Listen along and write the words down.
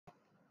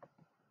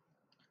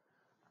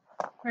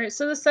All right,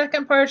 so the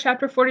second part of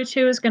chapter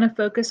 42 is going to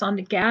focus on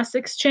the gas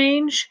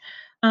exchange,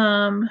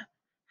 um,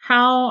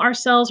 how our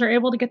cells are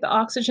able to get the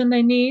oxygen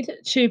they need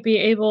to be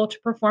able to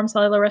perform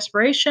cellular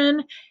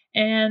respiration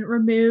and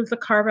remove the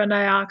carbon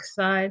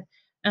dioxide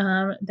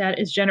that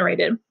is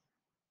generated.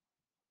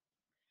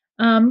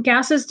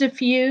 Gases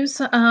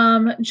diffuse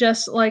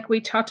just like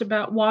we talked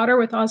about water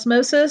with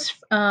osmosis.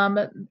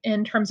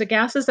 In terms of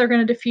gases, they're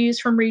going to diffuse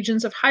from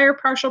regions of higher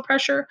partial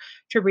pressure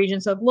to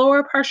regions of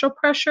lower partial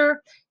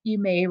pressure. You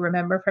may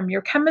remember from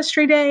your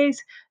chemistry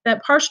days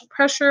that partial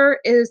pressure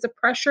is the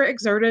pressure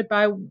exerted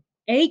by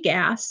a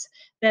gas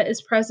that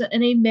is present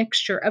in a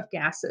mixture of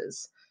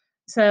gases.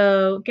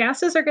 So,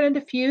 gases are going to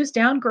diffuse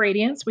down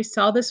gradients. We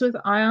saw this with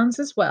ions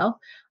as well.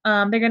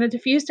 They're going to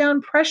diffuse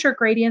down pressure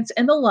gradients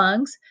in the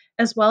lungs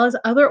as well as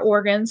other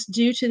organs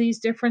due to these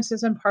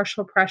differences in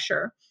partial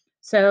pressure.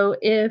 So,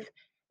 if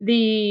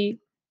the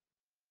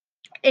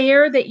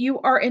air that you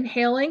are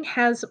inhaling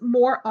has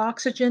more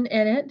oxygen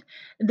in it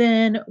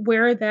than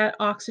where that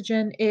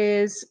oxygen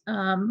is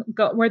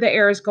where the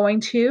air is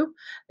going to,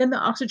 then the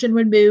oxygen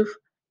would move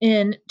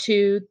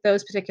into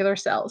those particular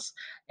cells.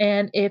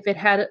 And if it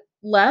had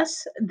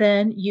less,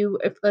 then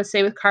if let's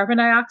say with carbon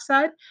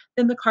dioxide,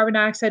 then the carbon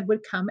dioxide would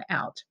come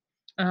out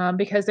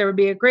because there would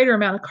be a greater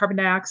amount of carbon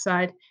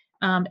dioxide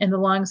in the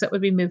lungs that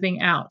would be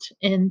moving out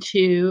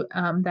into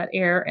that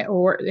air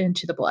or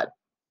into the blood.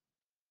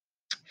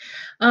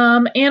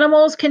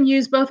 Animals can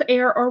use both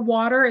air or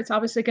water. It's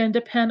obviously going to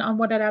depend on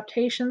what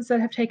adaptations that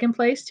have taken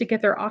place to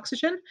get their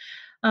oxygen.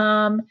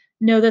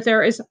 Know that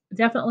there is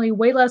definitely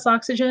way less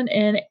oxygen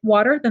in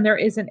water than there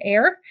is in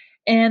air,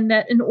 and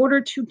that in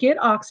order to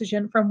get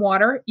oxygen from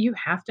water, you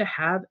have to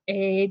have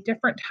a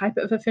different type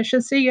of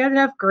efficiency. You have to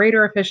have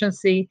greater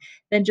efficiency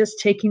than just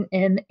taking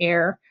in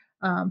air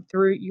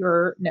through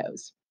your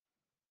nose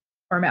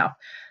or mouth.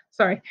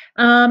 Sorry.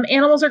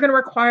 Animals are going to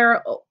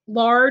require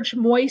large,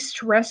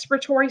 moist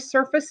respiratory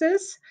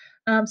surfaces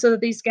so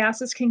that these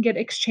gases can get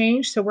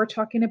exchanged. So we're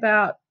talking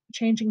about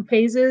changing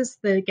phases.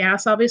 The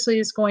gas obviously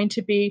is going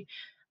to be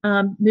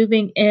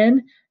moving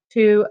in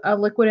to a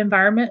liquid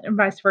environment and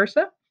vice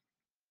versa.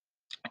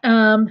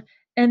 And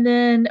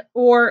then,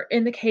 or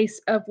in the case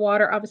of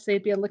water, obviously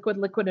it'd be a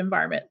liquid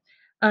environment.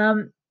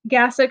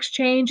 Gas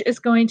exchange is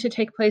going to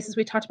take place, as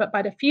we talked about,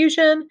 by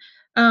diffusion.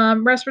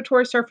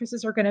 Respiratory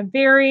surfaces are going to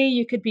vary.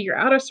 You could be your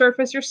outer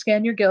surface, your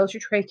skin, your gills,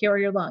 your trachea, or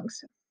your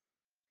lungs.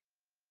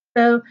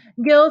 So,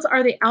 gills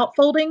are the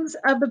outfoldings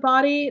of the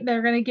body.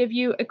 They're going to give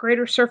you a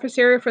greater surface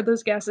area for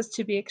those gases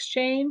to be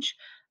exchanged.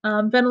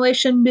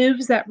 Ventilation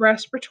moves that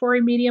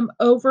respiratory medium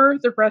over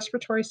the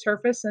respiratory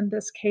surface, in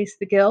this case,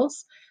 the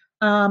gills.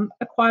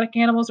 Aquatic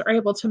animals are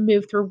able to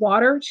move through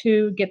water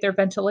to get their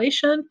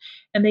ventilation,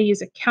 and they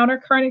use a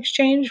countercurrent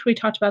exchange. We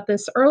talked about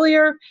this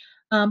earlier.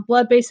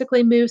 Blood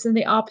basically moves in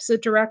the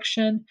opposite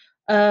direction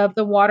of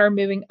the water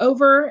moving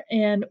over,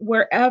 and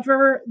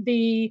wherever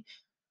the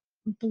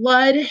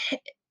blood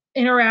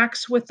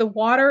interacts with the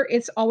water,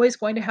 it's always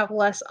going to have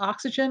less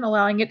oxygen,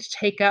 allowing it to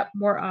take up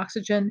more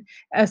oxygen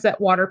as that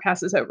water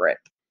passes over it.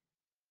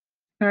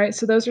 All right,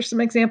 so those are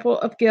some example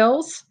of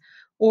gills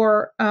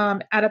or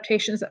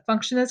adaptations that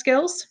function as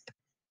gills.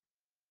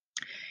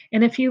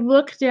 And if you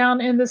look down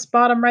in this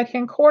bottom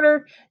right-hand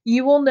corner,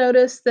 you will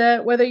notice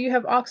that whether you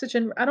have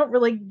oxygen, I don't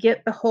really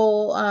get the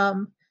whole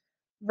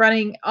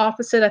running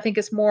opposite. I think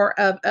it's more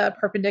of a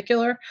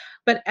perpendicular.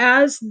 But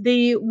as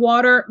the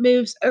water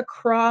moves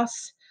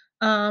across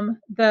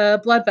the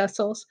blood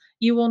vessels,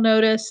 you will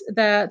notice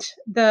that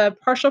the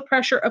partial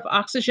pressure of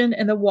oxygen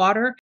in the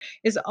water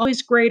is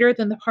always greater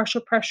than the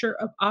partial pressure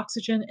of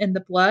oxygen in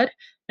the blood,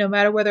 no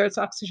matter whether it's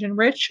oxygen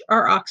rich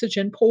or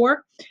oxygen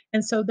poor.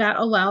 And so that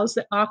allows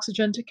the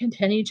oxygen to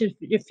continue to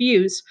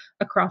diffuse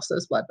across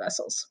those blood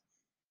vessels.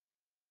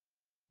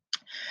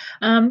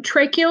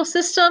 Tracheal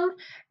system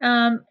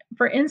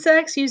for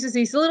insects uses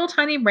these little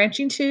tiny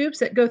branching tubes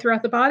that go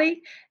throughout the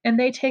body, and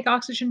they take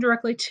oxygen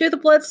directly to the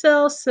blood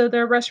cells, so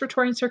their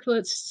respiratory and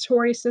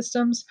circulatory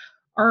systems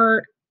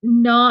are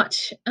not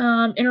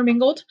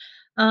intermingled.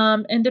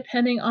 And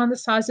depending on the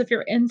size of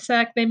your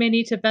insect, they may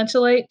need to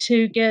ventilate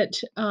to get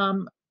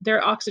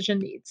their oxygen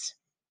needs.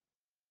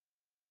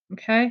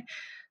 Okay,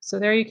 so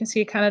there you can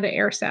see kind of the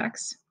air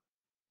sacs.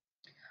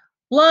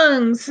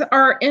 Lungs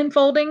are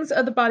enfoldings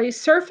of the body's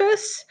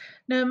surface.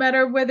 No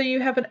matter whether you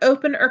have an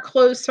open or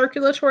closed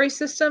circulatory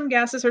system,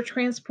 gases are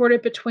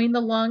transported between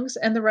the lungs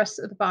and the rest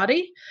of the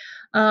body.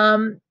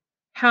 Um,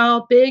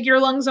 how big your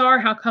lungs are,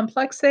 how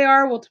complex they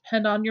are, will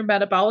depend on your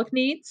metabolic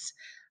needs.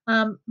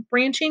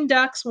 Branching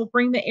ducts will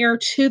bring the air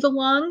to the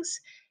lungs.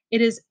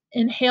 It is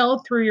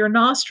inhaled through your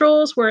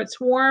nostrils where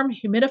it's warm,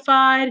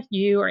 humidified.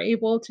 You are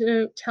able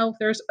to tell if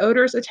there's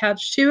odors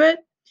attached to it.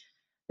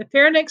 The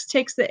pharynx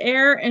takes the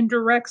air and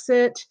directs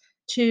it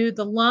to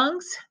the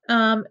lungs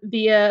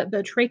via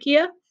the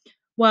trachea,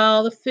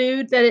 while the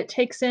food that it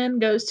takes in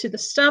goes to the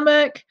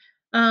stomach,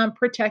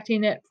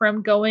 protecting it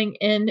from going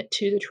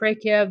into the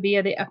trachea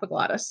via the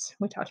epiglottis.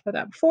 We talked about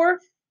that before.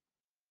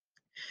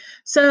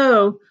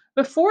 So,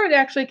 before it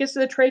actually gets to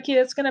the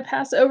trachea, it's going to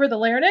pass over the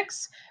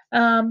larynx.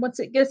 Once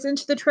it gets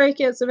into the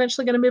trachea, it's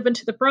eventually going to move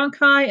into the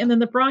bronchi and then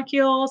the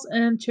bronchioles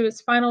and to its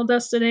final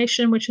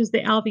destination, which is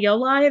the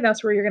alveoli.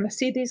 That's where you're going to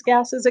see these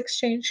gases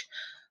exchange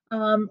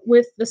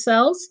with the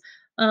cells.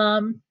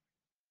 When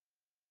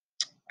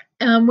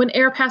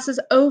air passes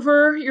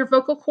over your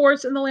vocal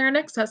cords in the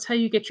larynx, that's how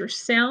you get your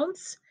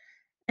sounds.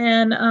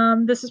 And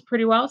this is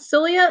pretty wild.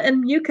 Cilia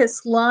and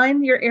mucus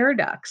line your air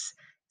ducts,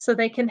 so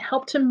they can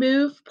help to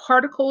move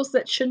particles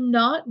that should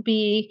not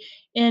be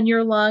in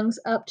your lungs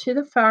up to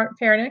the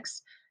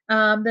pharynx.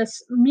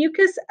 This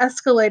mucus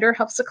escalator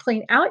helps to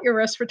clean out your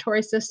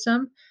respiratory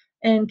system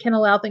and can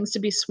allow things to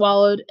be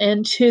swallowed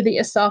into the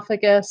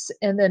esophagus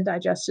and then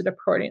digested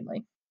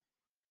accordingly.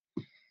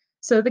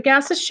 So the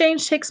gas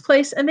exchange takes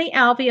place in the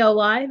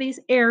alveoli,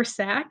 these air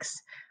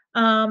sacs.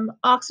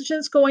 Oxygen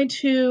is going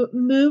to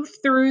move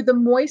through the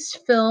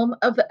moist film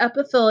of the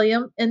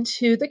epithelium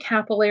into the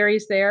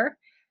capillaries there.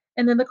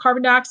 And then the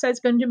carbon dioxide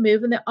is going to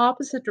move in the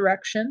opposite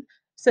direction.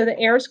 So the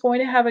air is going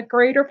to have a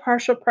greater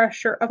partial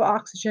pressure of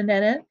oxygen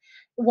in it,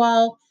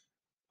 while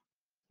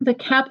the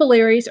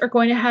capillaries are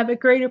going to have a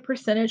greater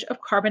percentage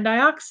of carbon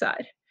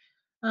dioxide.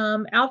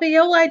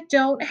 Alveoli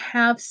don't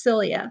have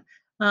cilia,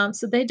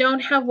 so they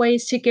don't have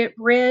ways to get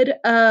rid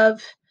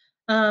of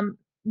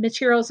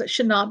materials that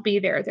should not be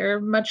there. They're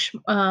much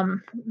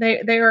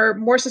they are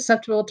more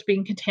susceptible to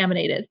being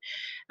contaminated.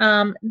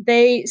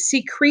 They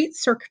secrete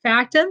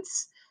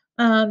surfactants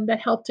that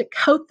help to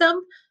coat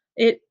them.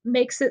 It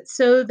makes it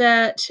so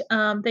that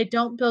they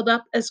don't build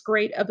up as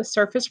great of a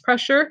surface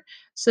pressure,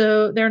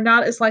 so they're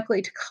not as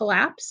likely to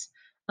collapse.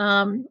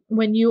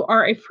 When you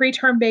are a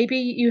preterm baby,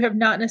 you have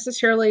not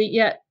necessarily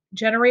yet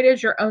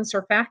generated your own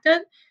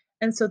surfactant,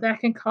 and so that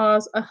can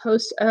cause a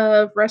host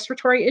of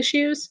respiratory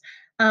issues.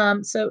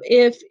 So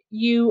if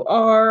you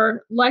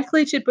are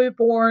likely to be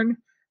born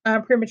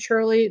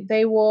prematurely,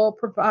 they will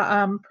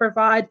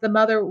provide the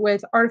mother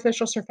with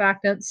artificial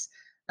surfactants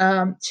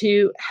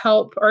to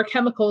help, or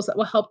chemicals that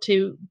will help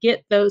to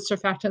get those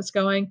surfactants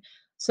going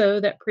so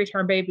that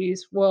preterm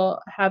babies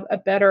will have a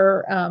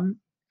better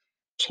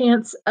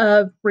chance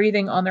of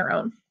breathing on their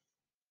own.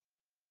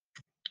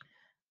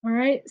 All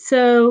right,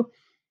 so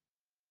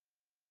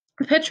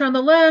the picture on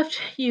the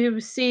left,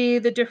 you see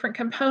the different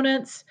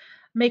components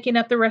making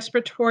up the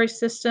respiratory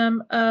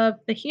system of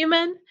the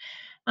human.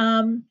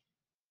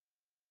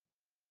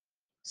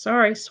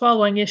 Sorry,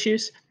 swallowing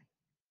issues.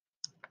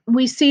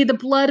 We see the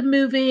blood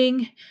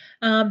moving,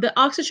 the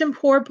oxygen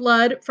poor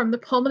blood from the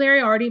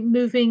pulmonary artery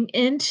moving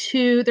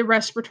into the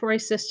respiratory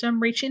system,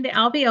 reaching the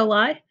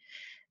alveoli.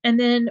 And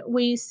then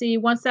we see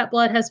once that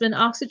blood has been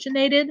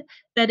oxygenated,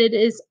 that it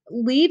is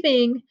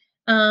leaving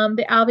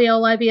the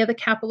alveoli via the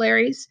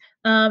capillaries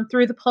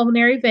through the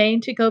pulmonary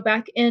vein to go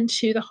back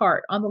into the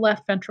heart on the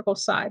left ventricle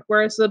side.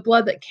 Whereas the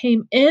blood that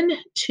came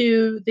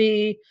into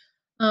the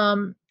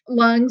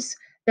lungs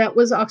that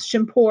was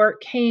oxygen poor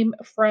came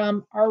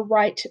from our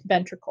right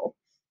ventricle.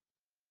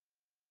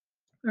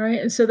 All right,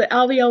 and so the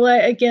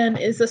alveoli again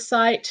is the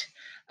site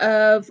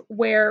of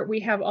where we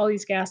have all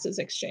these gases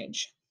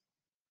exchange.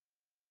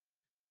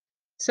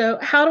 So,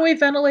 how do we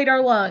ventilate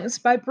our lungs?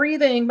 By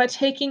breathing, by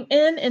taking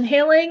in,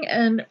 inhaling,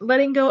 and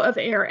letting go of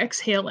air,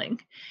 exhaling.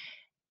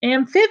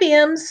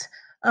 Amphibians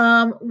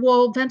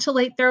will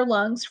ventilate their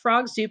lungs,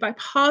 frogs do, by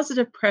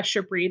positive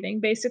pressure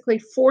breathing, basically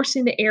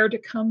forcing the air to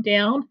come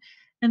down.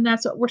 And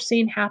that's what we're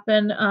seeing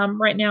happen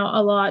right now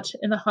a lot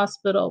in the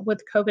hospital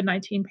with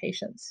COVID-19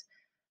 patients.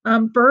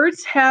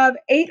 Birds have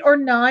 8 or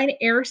 9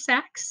 air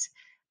sacs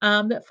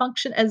that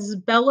function as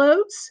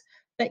bellows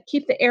that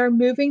keep the air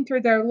moving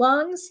through their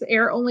lungs. The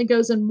air only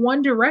goes in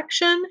one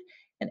direction,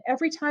 and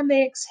every time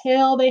they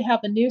exhale, they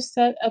have a new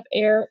set of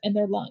air in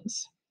their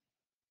lungs.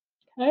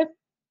 Okay.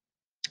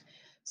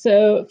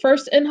 So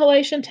first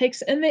inhalation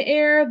takes in the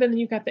air, then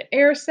you've got the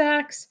air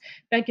sacs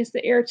that gets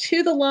the air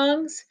to the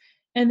lungs,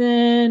 and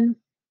then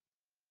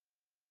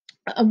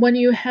when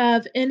you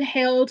have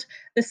inhaled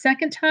the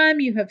second time,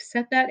 you have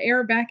set that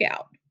air back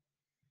out.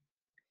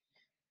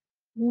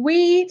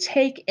 We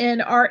take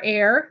in our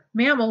air,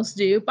 mammals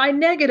do, by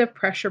negative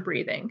pressure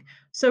breathing.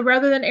 So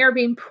rather than air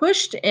being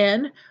pushed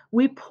in,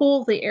 we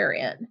pull the air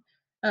in.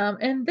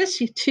 And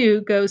this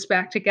too goes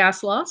back to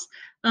gas loss.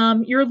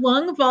 Your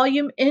lung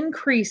volume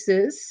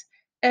increases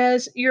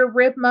as your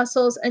rib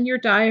muscles and your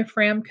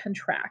diaphragm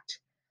contract.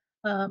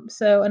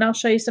 And I'll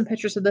show you some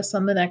pictures of this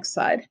on the next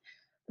slide.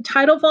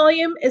 Tidal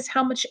volume is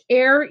how much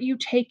air you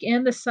take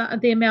in,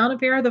 the amount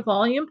of air, the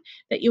volume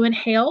that you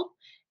inhale.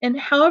 And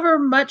however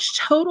much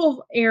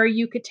total air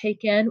you could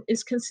take in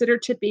is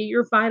considered to be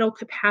your vital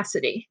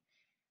capacity.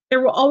 There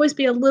will always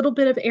be a little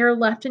bit of air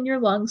left in your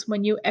lungs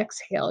when you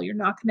exhale. You're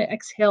not going to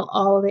exhale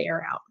all of the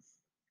air out.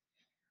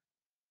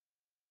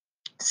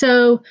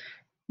 So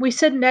we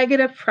said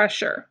negative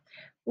pressure.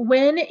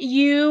 When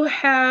you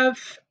have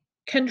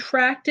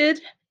contracted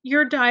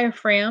your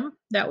diaphragm,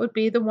 that would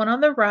be the one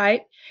on the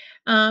right,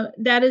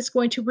 that is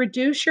going to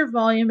reduce your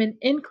volume and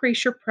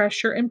increase your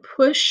pressure and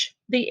push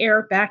the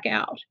air back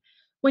out.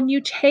 When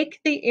you take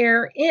the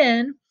air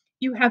in,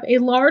 You have a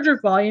larger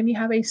volume, you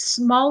have a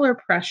smaller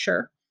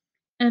pressure,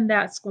 and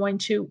that's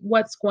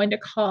what's going to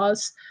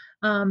cause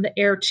the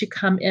air to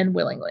come in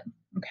willingly.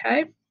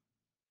 Okay.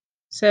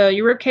 So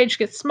your rib cage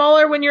gets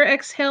smaller when you're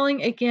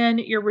exhaling. Again,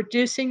 you're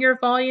reducing your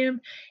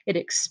volume. It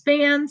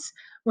expands.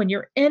 When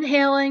you're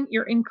inhaling,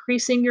 you're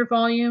increasing your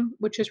volume,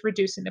 which is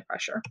reducing the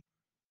pressure.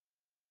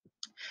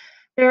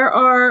 There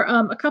are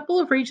a couple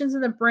of regions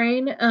in the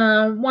brain,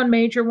 one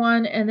major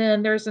one, and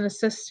then there's an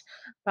assist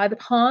by the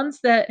pons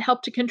that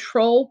help to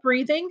control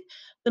breathing,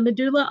 the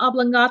medulla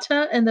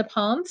oblongata and the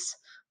pons.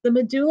 The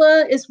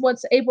medulla is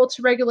what's able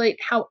to regulate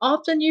how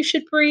often you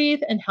should breathe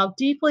and how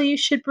deeply you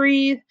should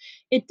breathe.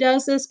 It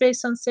does this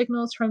based on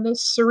signals from the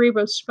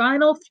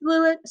cerebrospinal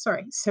fluid.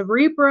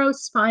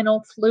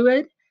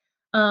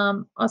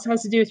 Also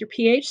has to do with your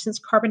pH, since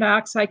carbon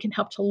dioxide can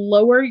help to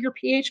lower your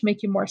pH,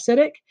 make you more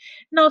acidic,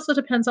 and also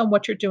depends on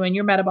what you're doing,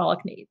 your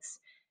metabolic needs.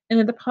 And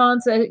then the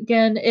pons,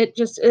 again, it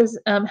just is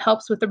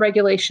helps with the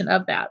regulation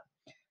of that.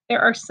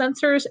 There are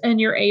sensors in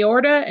your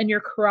aorta and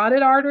your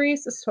carotid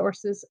arteries, the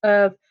sources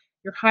of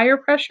your higher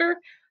pressure,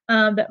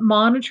 that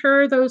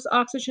monitor those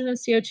oxygen and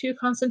CO2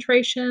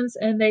 concentrations,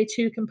 and they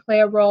too can play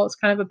a role as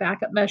kind of a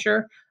backup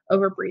measure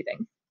over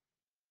breathing.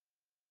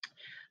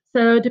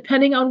 So,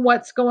 depending on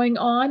what's going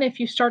on, if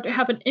you start to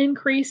have an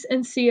increase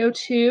in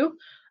CO2,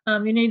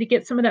 you need to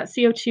get some of that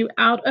CO2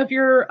 out of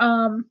your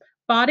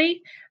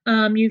body.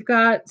 You've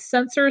got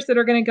sensors that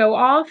are going to go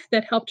off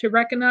that help to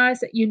recognize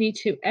that you need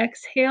to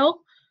exhale.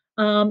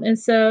 And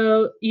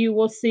so you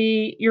will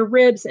see your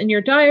ribs and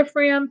your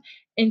diaphragm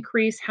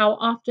increase how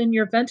often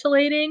you're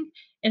ventilating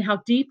and how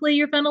deeply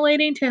you're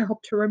ventilating to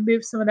help to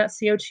remove some of that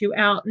CO2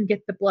 out and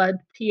get the blood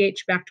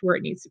pH back to where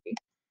it needs to be.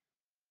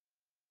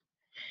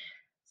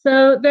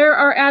 So there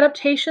are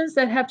adaptations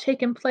that have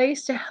taken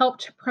place to help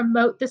to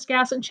promote this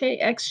gas and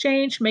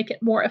exchange, make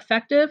it more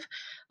effective.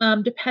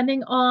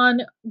 Depending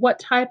on what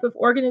type of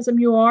organism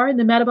you are and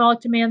the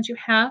metabolic demands you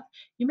have,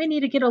 you may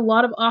need to get a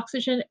lot of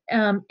oxygen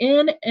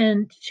in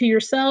and to your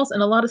cells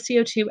and a lot of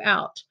CO2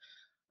 out.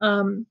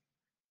 Um,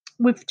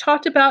 we've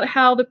talked about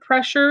how the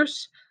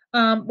pressures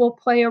will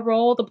play a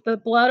role, the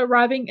blood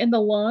arriving in the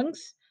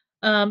lungs.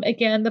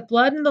 Again, the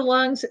blood in the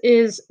lungs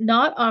is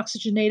not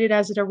oxygenated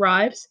as it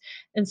arrives,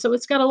 and so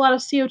it's got a lot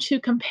of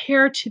CO2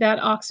 compared to that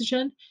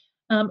oxygen,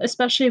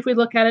 especially if we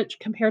look at it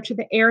compared to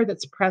the air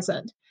that's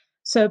present.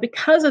 So,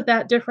 because of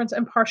that difference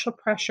in partial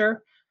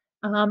pressure,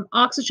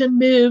 oxygen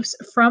moves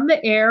from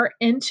the air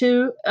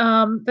into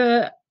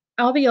the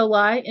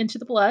alveoli, into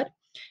the blood,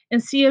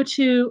 and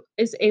CO2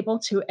 is able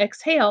to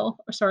exhale,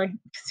 or sorry,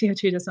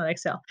 CO2 does not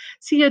exhale.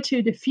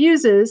 CO2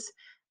 diffuses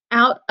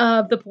out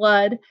of the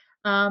blood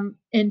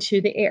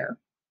into the air.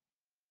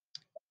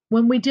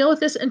 When we deal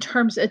with this in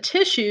terms of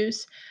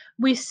tissues,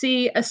 we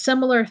see a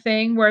similar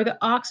thing where the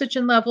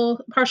oxygen level,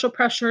 partial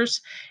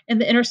pressures in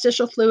the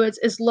interstitial fluids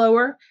is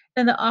lower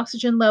than the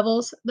oxygen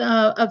levels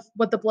of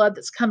what the blood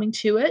that's coming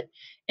to it.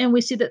 And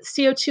we see that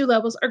CO2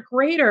 levels are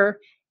greater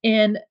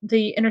in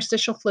the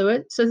interstitial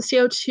fluid. So the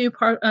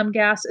CO2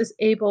 gas is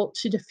able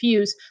to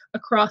diffuse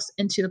across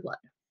into the blood.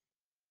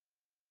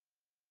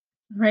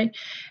 Right.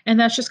 And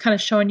that's just kind of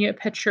showing you a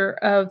picture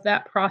of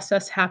that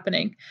process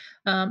happening.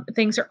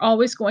 Things are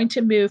always going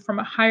to move from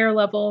a higher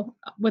level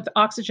with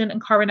oxygen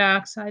and carbon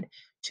dioxide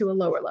to a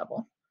lower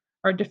level,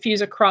 or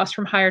diffuse across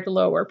from higher to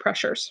lower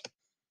pressures.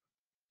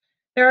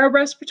 There are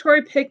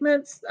respiratory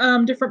pigments,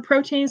 different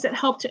proteins that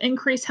help to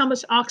increase how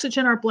much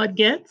oxygen our blood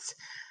gets.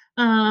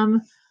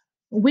 Um,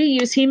 we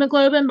use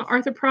hemoglobin, but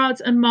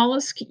arthropods and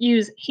mollusks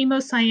use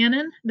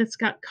hemocyanin that's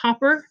got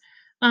copper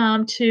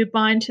to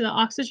bind to the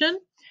oxygen.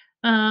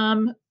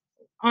 Um,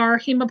 our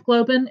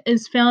hemoglobin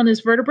is found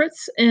as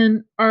vertebrates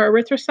in our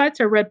erythrocytes,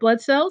 our red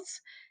blood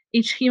cells.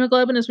 Each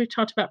hemoglobin, as we've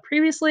talked about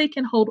previously,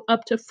 can hold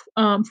up to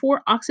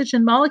 4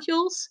 oxygen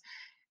molecules.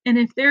 And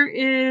if there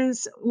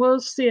is,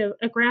 we'll see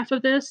a graph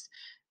of this.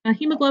 A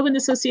hemoglobin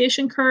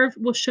dissociation curve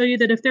will show you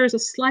that if there is a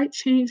slight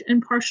change in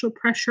partial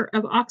pressure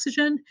of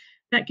oxygen,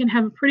 that can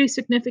have a pretty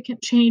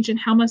significant change in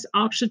how much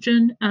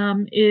oxygen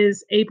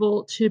is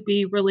able to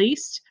be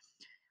released.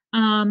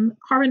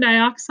 Carbon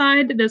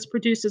dioxide that's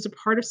produced as a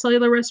part of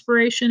cellular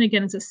respiration,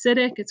 again, it's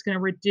acidic, it's going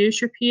to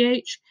reduce your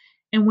pH.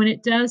 And when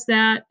it does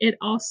that, it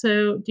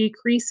also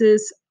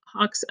decreases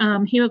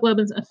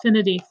hemoglobin's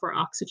affinity for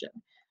oxygen.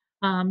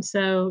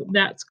 So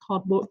that's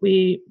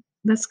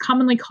that's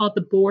commonly called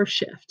the Bohr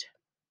shift.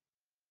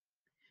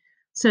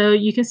 So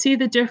you can see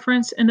the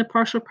difference in the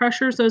partial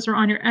pressures. Those are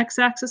on your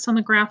x-axis on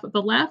the graph at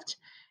the left,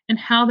 and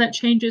how that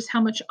changes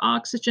how much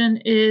oxygen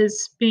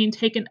is being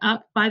taken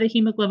up by the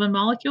hemoglobin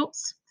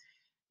molecules.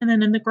 And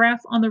then in the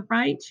graph on the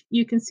right,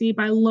 you can see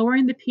by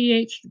lowering the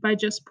pH by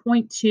just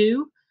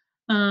 0.2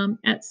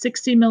 at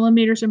 60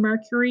 millimeters of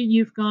mercury,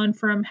 you've gone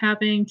from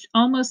having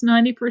almost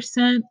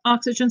 90%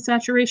 oxygen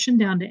saturation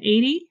down to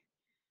 80.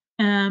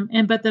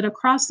 But that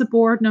across the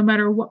board, no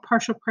matter what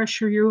partial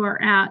pressure you are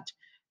at,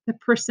 the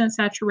percent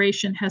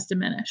saturation has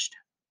diminished.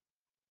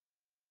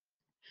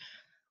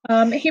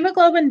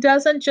 Hemoglobin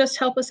doesn't just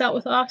help us out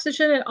with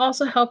oxygen, it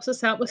also helps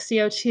us out with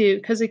CO2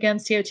 because, again,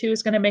 CO2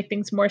 is going to make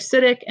things more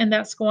acidic, and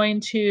that's going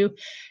to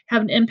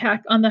have an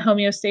impact on the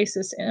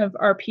homeostasis of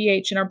our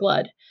pH in our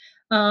blood.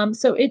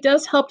 So it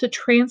does help to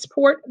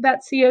transport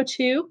that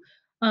CO2,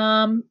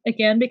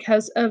 again,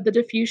 because of the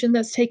diffusion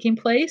that's taking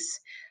place.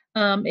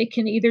 It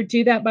can either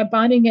do that by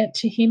binding it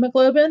to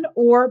hemoglobin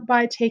or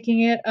by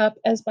taking it up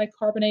as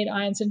bicarbonate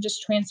ions and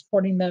just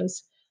transporting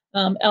those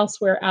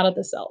elsewhere out of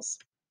the cells.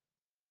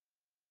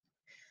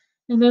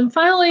 And then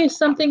finally,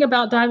 something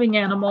about diving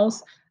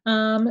animals.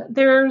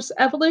 There's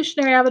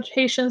evolutionary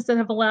adaptations that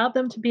have allowed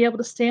them to be able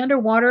to stay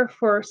underwater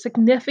for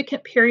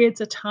significant periods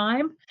of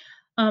time.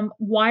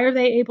 Why are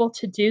they able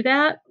to do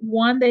that?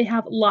 One, they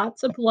have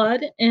lots of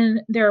blood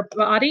in their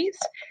bodies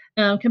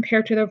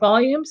compared to their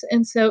volumes.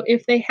 And so,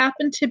 if they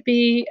happen to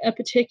be a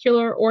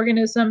particular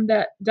organism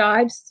that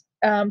dives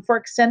for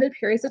extended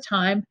periods of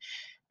time,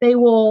 they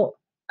will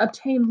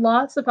obtain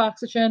lots of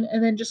oxygen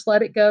and then just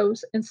let it go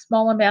in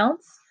small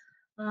amounts.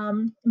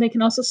 They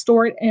can also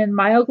store it in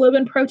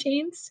myoglobin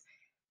proteins,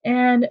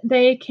 and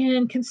they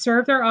can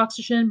conserve their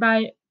oxygen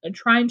by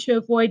trying to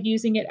avoid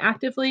using it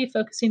actively,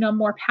 focusing on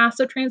more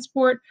passive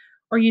transport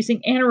or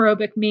using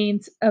anaerobic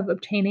means of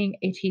obtaining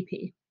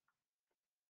ATP.